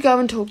if you go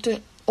and talk to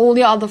all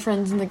your other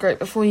friends in the group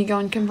before you go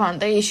and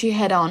confront the issue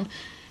head-on,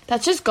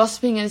 that's just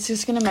gossiping and it's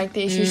just going to make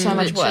the issue so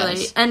much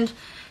worse. And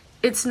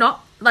it's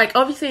not... Like,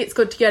 obviously it's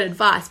good to get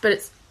advice, but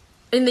it's...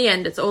 In the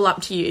end, it's all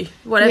up to you.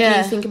 Whatever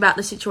you think about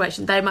the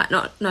situation, they might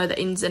not know the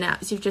ins and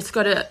outs. You've just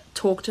got to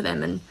talk to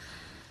them and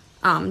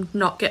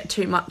not get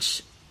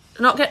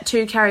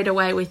too carried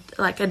away with,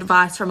 like,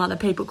 advice from other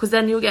people, because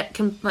then you'll get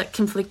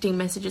conflicting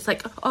messages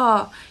like,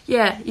 oh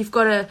yeah, you've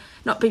got to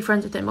not be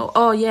friends with them, or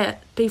oh yeah,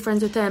 be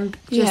friends with them.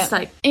 Just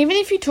like, even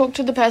if you talk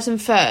to the person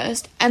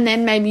first and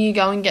then maybe you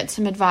go and get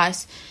some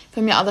advice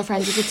from your other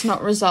friends if it's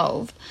not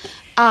resolved.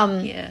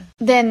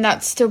 Then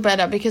that's still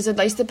better, because at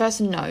least the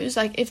person knows.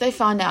 Like, if they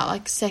find out,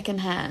 like,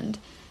 secondhand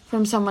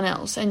from someone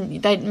else and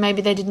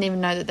maybe they didn't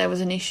even know that there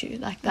was an issue,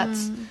 like,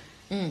 that's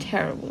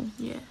terrible.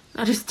 Yeah,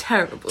 that is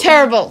terrible.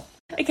 Terrible.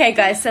 Okay,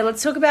 guys, so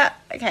let's talk about...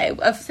 Okay,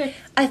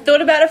 I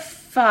thought about a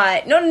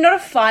fight. Not a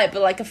fight,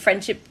 but, like, a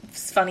friendship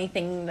funny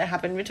thing that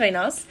happened between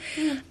us.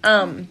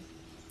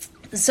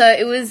 So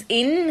it was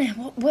in...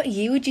 What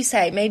year would you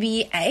say? Maybe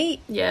year 8?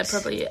 Yeah,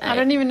 probably year 8. I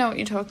don't even know what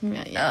you're talking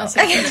about yet.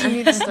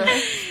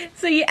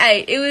 So year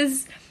 8, it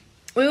was...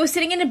 We were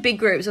sitting in a big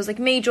group. So it was, like,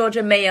 me,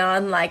 Georgia, Mia,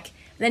 and, like...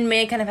 Then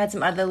Mia kind of had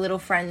some other little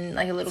friend,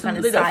 like, a little kind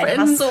of side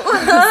hustle.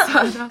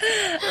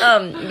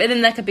 But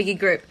then, like, a bigger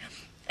group.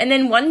 And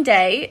then one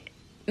day...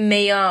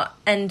 Mia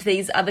and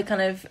these other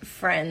kind of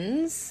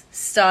friends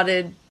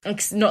started,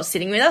 like, not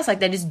sitting with us. Like,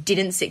 they just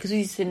didn't sit because we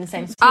used to sit in the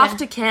same spot.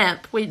 After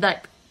camp, we,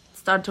 like,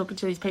 started talking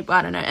to these people,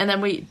 I don't know, and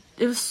then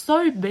it was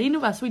so mean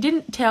of us. We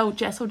didn't tell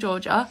Jess or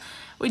Georgia.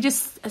 We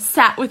just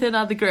sat with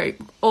another group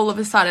all of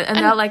a sudden, and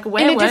they're like,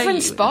 where were you? In a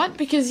different spot,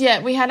 because,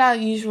 we had our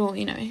usual,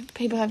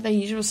 people have their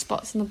usual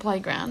spots in the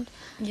playground.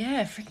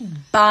 Yeah, freaking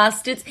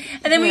bastards.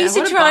 And then we used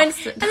to try and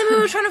then we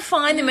were trying to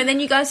find them, and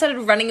then you guys started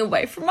running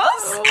away from us.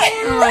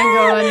 Oh my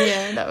God,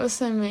 yeah, that was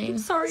so mean.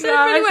 Sorry,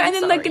 guys. And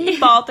then, like, in the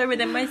bathroom,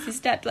 and then my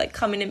sister had to, like,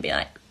 come in and be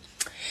like,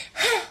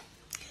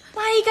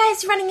 why are you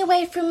guys running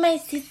away from my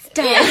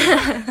sister?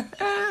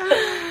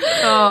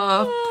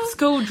 Oh,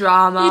 school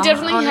drama. You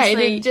definitely honestly,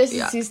 hated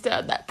Jess's sister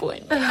at that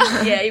point.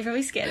 Yeah, you're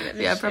probably scared of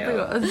it. Yeah, probably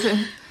was.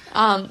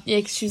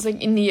 Because she was, like,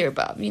 in the year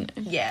above,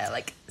 Yeah,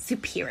 like,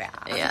 superior.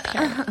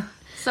 Yeah.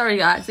 Sorry,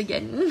 guys,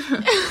 again.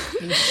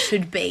 You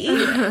should be.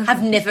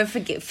 I've never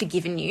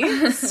forgiven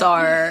you.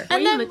 So... We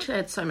literally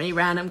had so many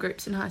random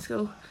groups in high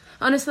school.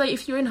 Honestly,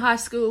 if you're in high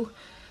school,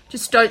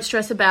 just don't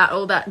stress about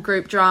all that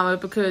group drama,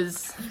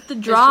 because the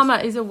drama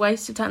is a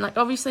waste of time. Like,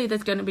 obviously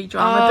there's going to be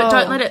drama, but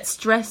don't let it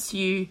stress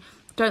you.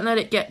 Don't let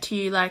it get to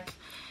you. Like,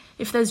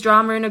 if there's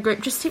drama in a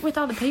group, just sit with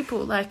other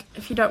people, like,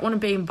 if you don't want to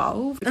be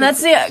involved. And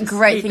that's the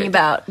great thing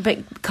about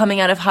coming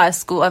out of high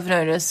school, I've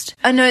noticed.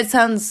 I know it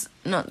sounds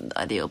not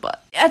ideal,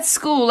 but at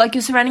school, like,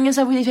 you're surrounding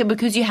yourself with these people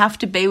because you have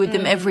to be with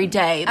them every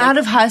day. Like, out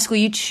of high school,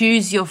 you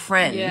choose your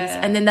friends,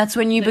 and then that's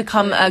when you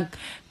become a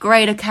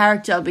greater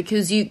character,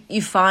 because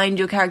you find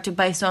your character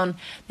based on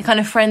the kind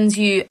of friends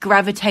you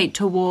gravitate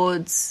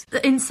towards.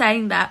 In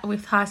saying that,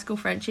 with high school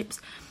friendships,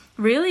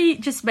 really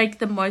just make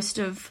the most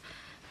of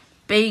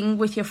being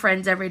with your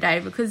friends every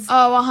day, because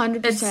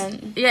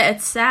 100%.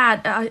 It's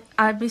sad.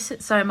 I miss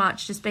it so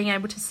much, just being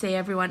able to see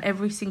everyone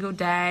every single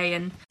day,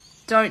 and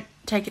don't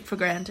take it for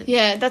granted.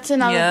 Yeah, that's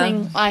another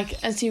thing,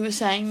 like, as you were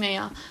saying,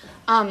 Mia.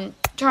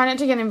 Try not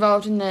to get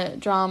involved in the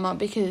drama,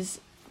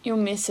 because you'll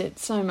miss it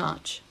so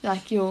much.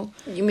 Like, you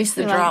miss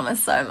the drama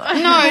so much.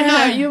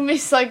 No, you'll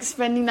miss, like,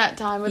 spending that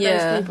time with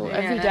those people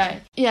every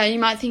day. Yeah, you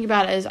might think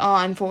about it as,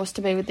 I'm forced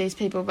to be with these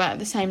people, but at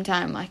the same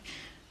time, like,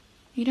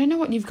 you don't know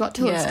what you've got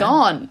till it's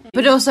gone.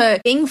 But also,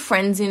 being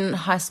friends in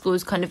high school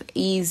is kind of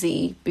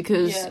easy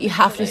because you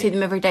have to see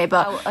them every day.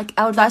 But like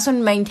our advice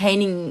on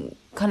maintaining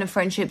kind of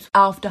friendships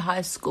after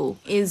high school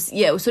is,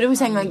 we're sort of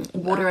saying like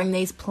watering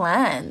these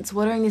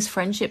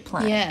friendship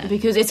plans,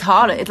 because it's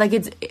harder. It's like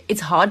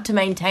it's hard to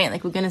maintain.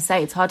 Like we're gonna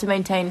say, it's hard to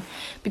maintain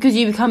because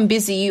you become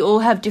busy. You all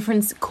have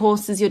different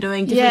courses you're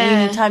doing,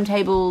 different uni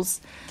timetables,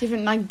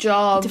 different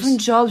jobs.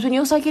 When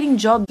you start getting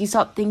jobs, you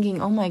start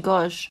thinking, oh my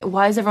gosh,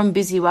 why is everyone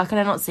busy? Why can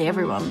I not see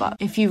everyone? But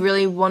if you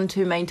really want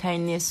to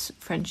maintain this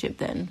friendship,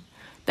 then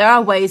there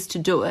are ways to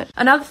do it.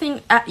 Another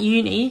thing at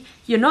uni,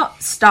 you're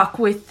not stuck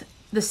with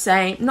the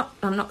same,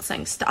 I'm not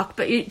saying stuck,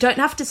 but you don't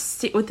have to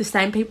sit with the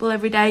same people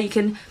every day. You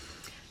can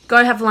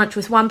go have lunch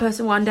with one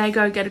person one day,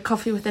 go get a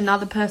coffee with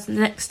another person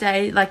the next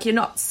day. Like, you're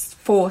not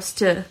forced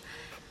to,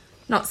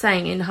 not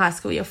saying in high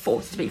school you're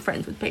forced to be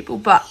friends with people,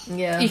 but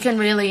you can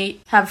really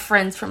have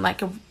friends from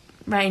like a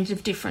range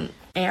of different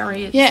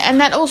areas. Yeah, and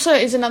that also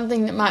is another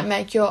thing that might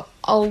make your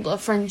older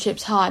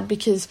friendships hard,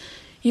 because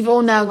you've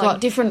all now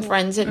got different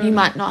friends that you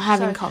might not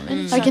have in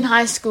common. Like in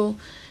high school,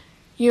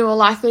 you are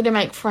likely to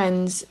make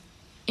friends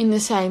in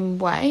the same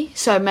way,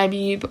 so maybe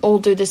you all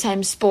do the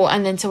same sport,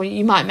 and then so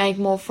you might make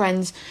more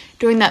friends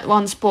doing that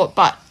one sport,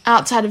 but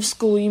outside of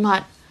school you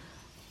might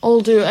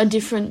all do a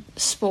different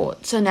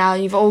sport, so now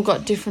you've all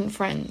got different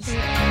friends.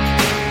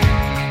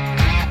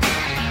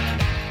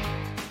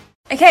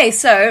 Okay,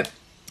 so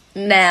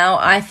now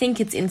I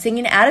think it's in sync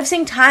and out of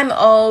sync time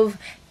of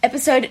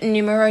episode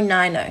numero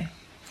 9.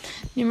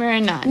 Numero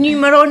 9.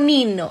 Numero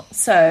nino.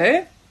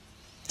 So,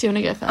 do you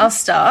want to go first? I'll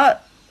start.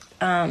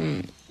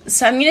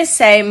 So I'm going to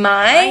say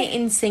my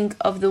in sync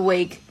of the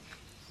week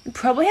would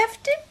probably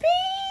have to be...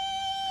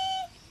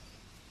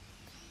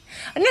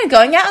 I don't know,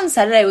 going out on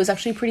Saturday was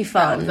actually pretty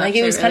fun. Like,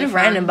 it was kind of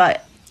random,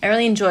 but I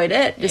really enjoyed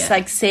it. Just,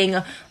 like, seeing...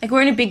 like,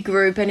 we're in a big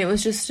group, and it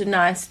was just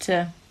nice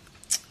to...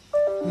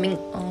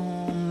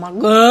 oh, my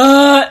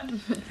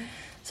God!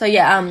 So,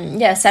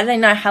 Saturday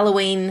night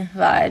Halloween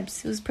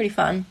vibes. It was pretty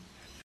fun.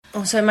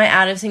 Also, my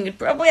out of sync would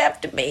probably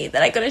have to be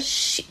that I got a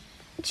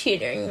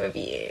tutoring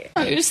review.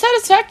 Oh, it was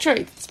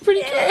satisfactory. It's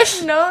pretty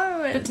good.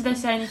 No. But did they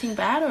say anything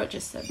bad, or it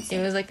just said... It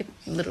was like a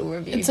little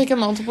review. It's like a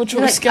multiple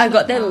choice. Like, I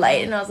got there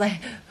late and I was like,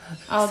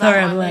 sorry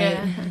I'm late.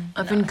 Yeah.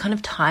 I've been kind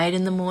of tired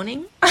in the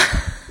morning.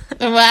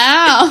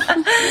 Wow.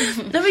 No,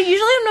 but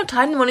usually I'm not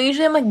tired in the morning.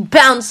 Usually I'm like,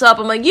 bounce up.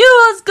 I'm like,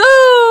 let's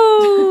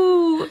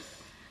go.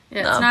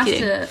 Yeah, it's nice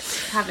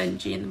to have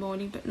energy in the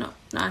morning, but not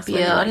nice.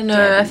 Yeah, I don't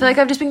know. I feel like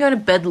I've just been going to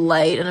bed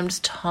late and I'm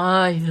just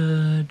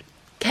tired.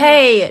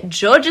 Okay,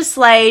 Georgia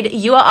Slade,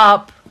 you are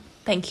up.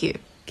 Thank you.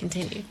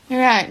 Continue. All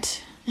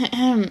right.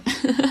 No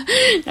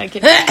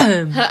kidding.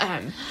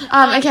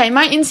 Okay,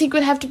 my in-sync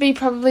would have to be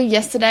probably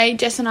yesterday.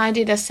 Jess and I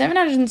did a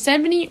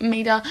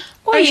 770-metre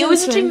Wait, it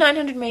was between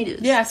 900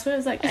 metres. Yeah, I suppose it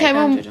was like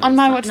 800. Okay, well, on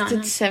my watch it's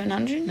it's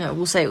 700. No,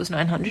 we'll say it was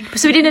 900.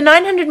 So we did a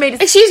 900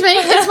 metres... Excuse me,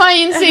 that's my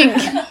in-sync.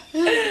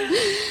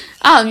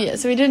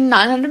 So we did a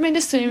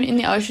 900-metre swim in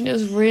the ocean. It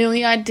was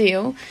really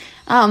ideal.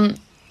 And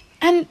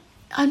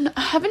I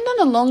haven't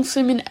done a long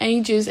swim in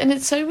ages, and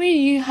it's so weird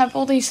you have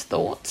all these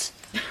thoughts.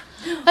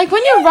 Like,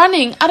 when you're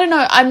running, I don't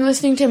know, I'm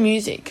listening to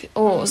music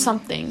or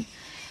something.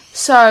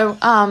 So,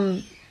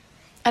 I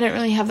don't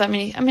really have that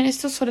many... I mean, I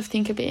still sort of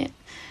think a bit.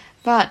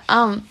 But,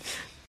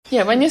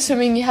 when you're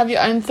swimming, you have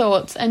your own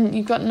thoughts, and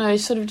you've got no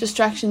sort of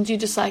distractions. You're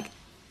just, like,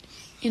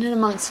 in and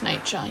amongst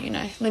nature, you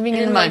know, living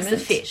in the moment. the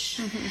fish.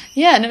 Mm-hmm.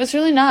 Yeah, and it was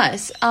really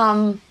nice.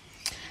 And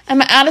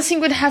my out of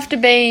sync would have to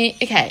be...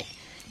 Okay,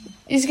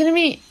 it's going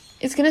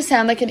to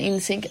sound like an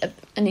in-sync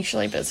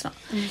initially, but it's not.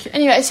 Okay.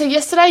 Anyway, so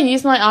yesterday I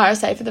used my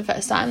RSA for the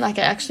first time. Like,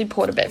 I actually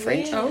poured a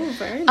beverage. Oh,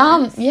 very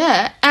nice.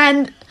 Yeah,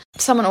 and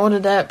someone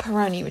ordered a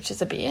Peroni, which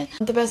is a beer.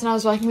 The person I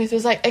was working with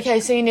was like, okay,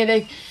 so you need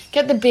to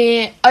get the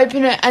beer,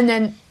 open it, and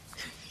then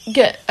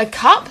get a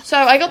cup. So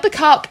I got the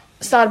cup,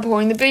 started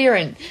pouring the beer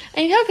in.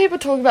 And you know how people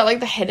talk about, like,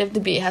 the head of the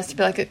beer has to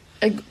be like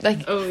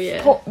oh,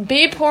 yeah.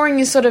 Beer pouring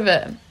is sort of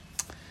a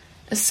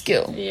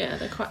skill. Yeah,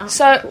 they're quite...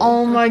 So,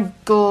 oh my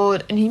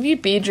God, any of you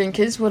beer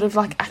drinkers would have,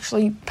 like,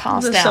 actually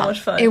passed out. So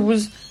much fun. It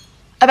was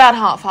about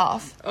half.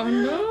 Oh,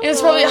 no. It was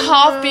probably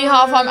half beer,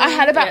 half I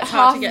had about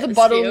half of the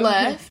bottle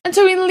left. And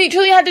so we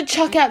literally had to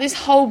chuck out this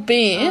whole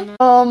beer.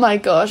 Oh my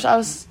gosh, I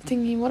was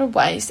thinking, what a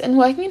waste. And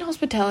working in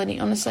hospitality,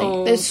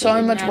 honestly, there's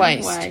so much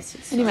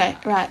waste. Anyway,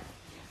 right.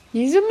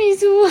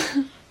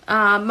 Mizu.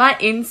 My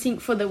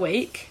in-sync for the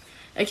week.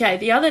 Okay,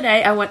 the other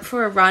day I went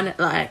for a run at,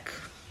 like,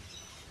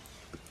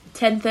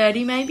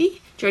 10:30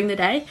 maybe during the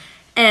day,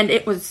 and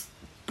it was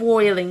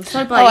boiling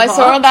so bloody hot. I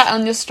saw that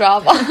on your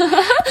Strava.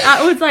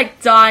 I was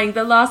like dying.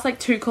 The last like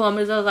 2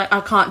 kilometers I was like,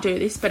 I can't do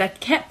this, but I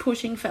kept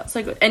pushing. Felt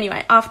so good.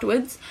 Anyway,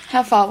 afterwards,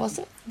 how far was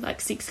it? Like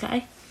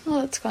 6k. Oh,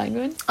 that's quite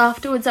good.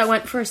 Afterwards I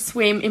went for a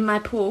swim in my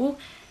pool,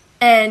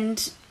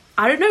 and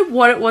I don't know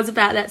what it was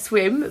about that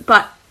swim,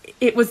 but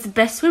it was the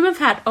best swim I've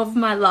had of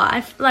my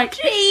life.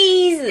 Like,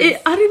 Jesus,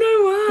 I don't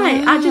know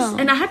why.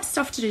 Wow. I had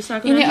stuff to do, so I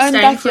could only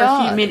stay for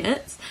a few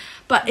minutes.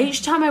 But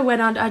each time I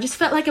went under, I just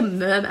felt like a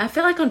mermaid. I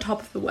felt like on top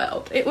of the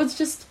world. It was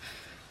just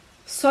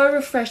so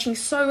refreshing,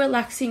 so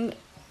relaxing.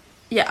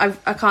 Yeah,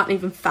 I can't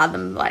even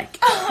fathom, like,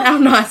 how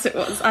nice it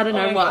was. I don't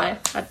know why.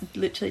 God. I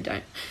literally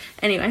don't.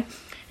 Anyway,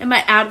 and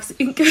my out of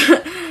sync,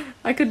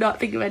 I could not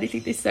think of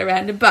anything this so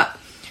random, but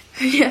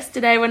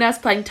yesterday when I was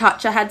playing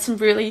touch, I had some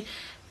really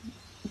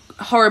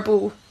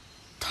horrible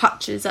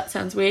touches. That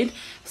sounds weird.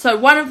 So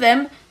one of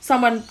them,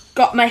 someone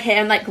got my hair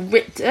and, like,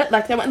 ripped it.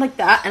 Like, they went like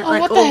that, and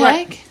what the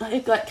heck?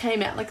 It, like,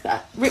 came out like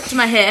that. Ripped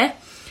my hair.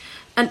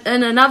 And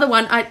another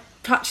one, I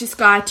touched this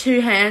guy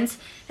 2 hands,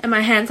 and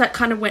my hands, like,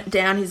 kind of went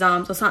down his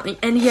arms or something,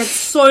 and he had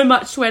so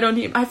much sweat on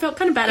him. I felt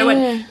kind of bad. I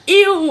went,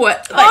 ew!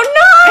 Like,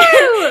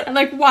 Oh, no! and,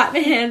 like, wiped my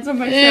hands on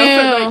myself.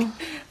 And, like,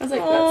 I was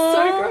like, that's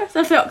so gross.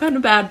 I felt kind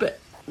of bad, but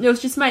it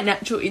was just my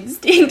natural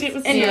instinct. It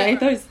was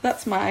anyway.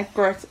 That's my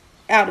growth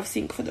out of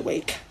sync for the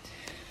week.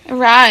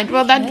 Right,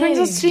 well, that brings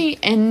us to the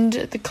end,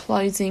 the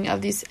closing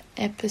of this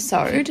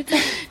episode.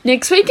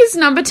 Next week is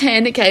number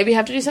 10. Okay, we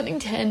have to do something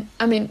 10.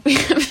 I mean, we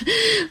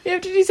have to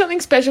do something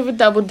special for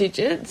double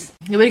digits.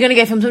 We're going to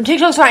go film some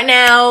TikToks right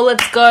now.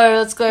 Let's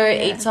go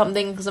eat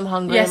something because I'm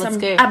hungry. Yes, let's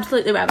I'm go.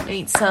 absolutely ravenous.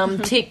 Eat some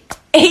TikToks.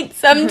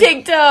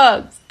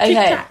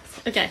 Okay.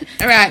 Okay.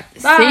 All right,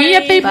 Bye. see ya,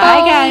 people.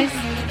 Bye,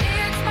 guys.